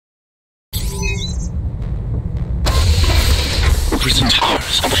prison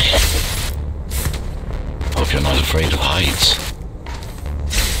towers up ahead. Hope you're not afraid of heights.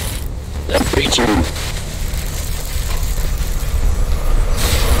 That creature.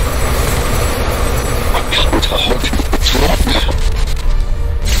 I can't hold it longer.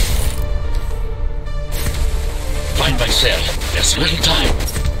 Find my cell. There's little time.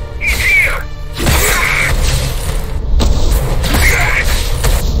 Here!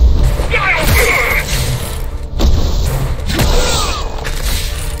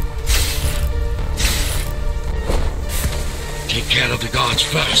 Take care of the guards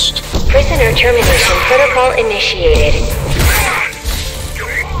first. Prisoner termination protocol initiated.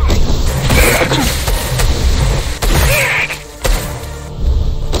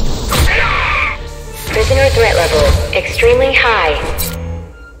 Prisoner threat level extremely high.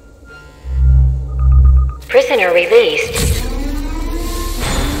 Prisoner released.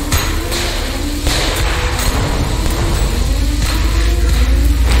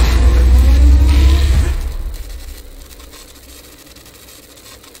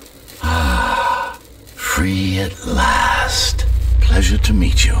 Free at last. Pleasure to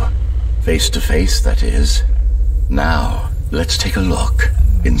meet you. Face to face, that is. Now, let's take a look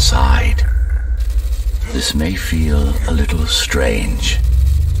inside. This may feel a little strange.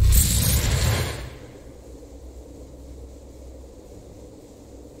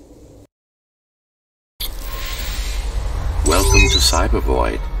 Welcome to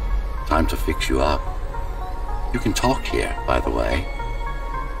Cybervoid. Time to fix you up. You can talk here, by the way.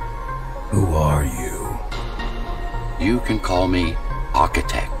 Who are you? You can call me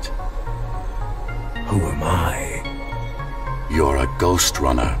Architect. Who am I? You're a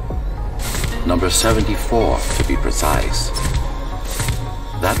Ghostrunner. Number 74, to be precise.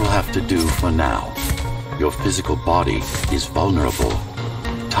 That will have to do for now. Your physical body is vulnerable.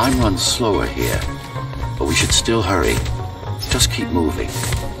 Time runs slower here, but we should still hurry. Just keep moving.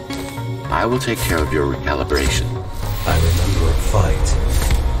 I will take care of your recalibration. I remember a fight.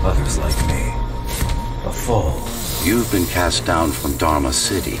 Others like me. A fall. You've been cast down from Dharma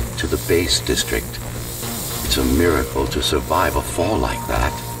City to the base district. It's a miracle to survive a fall like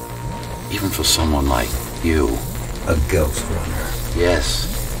that. Even for someone like you. A Ghostrunner. Yes.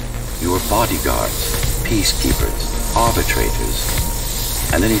 You were bodyguards, peacekeepers,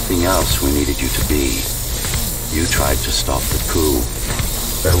 arbitrators, and anything else we needed you to be. You tried to stop the coup.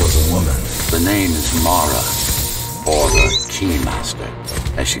 There was a woman. The name is Mara, or the Keymaster,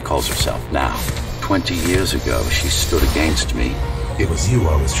 as she calls herself now. 20 years ago, she stood against me. It was you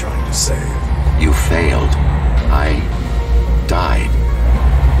I was trying to save. You failed. I died.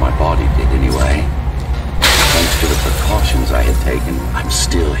 My body did anyway. Thanks to the precautions I had taken, I'm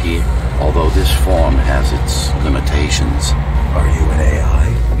still here. Although this form has its limitations. Are you an AI?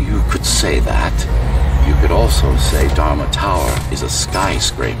 You could say that. You could also say Dharma Tower is a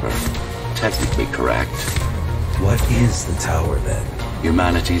skyscraper. Technically correct. What is the tower then?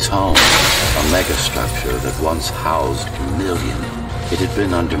 Humanity's home. A megastructure that once housed a million. It had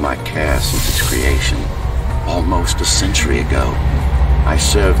been under my care since its creation. Almost a century ago. I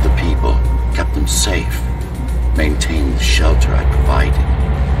served the people, kept them safe, maintained the shelter I provided.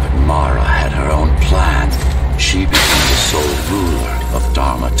 But Mara had her own plan. She became the sole ruler of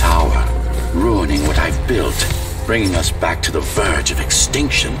Dharma Tower, ruining what I've built, bringing us back to the verge of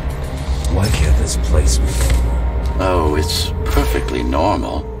extinction. Why can't this place be normal? Oh, it's perfectly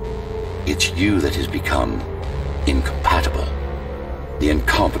normal. It's you that has become incompatible. The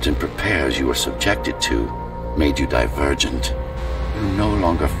incompetent repairs you were subjected to made you divergent. You no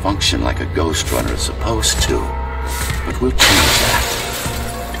longer function like a Ghostrunner is supposed to. But we'll change that.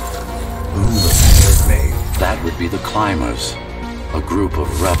 Who repaired me? That would be the Climbers, a group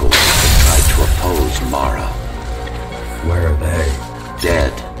of rebels that tried to oppose Mara. Where are they?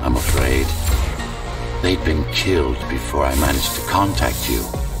 Dead, I'm afraid. They'd been killed before I managed to contact you.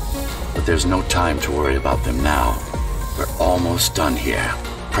 But there's no time to worry about them now. We're almost done here.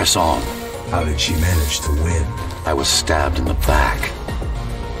 Press on. How did she manage to win? I was stabbed in the back.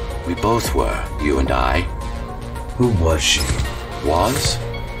 We both were, you and I. Who was she? Was?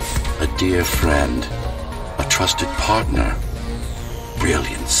 A dear friend. A trusted partner.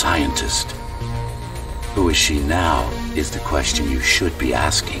 Brilliant scientist. Who is she now is the question you should be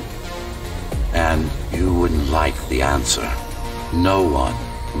asking. And you wouldn't like the answer. No one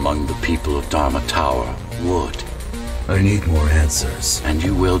among the people of Dharma Tower would. I need more answers. And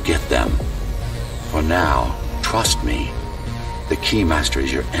you will get them. For now, trust me. The Keymaster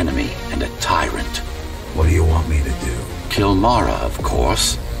is your enemy and a tyrant. What do you want me to do? Kill Mara, of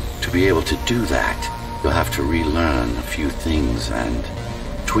course. To be able to do that, you'll have to relearn a few things and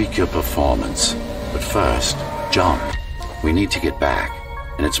tweak your performance. But first, jump. We need to get back,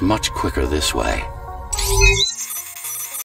 and it's much quicker this way.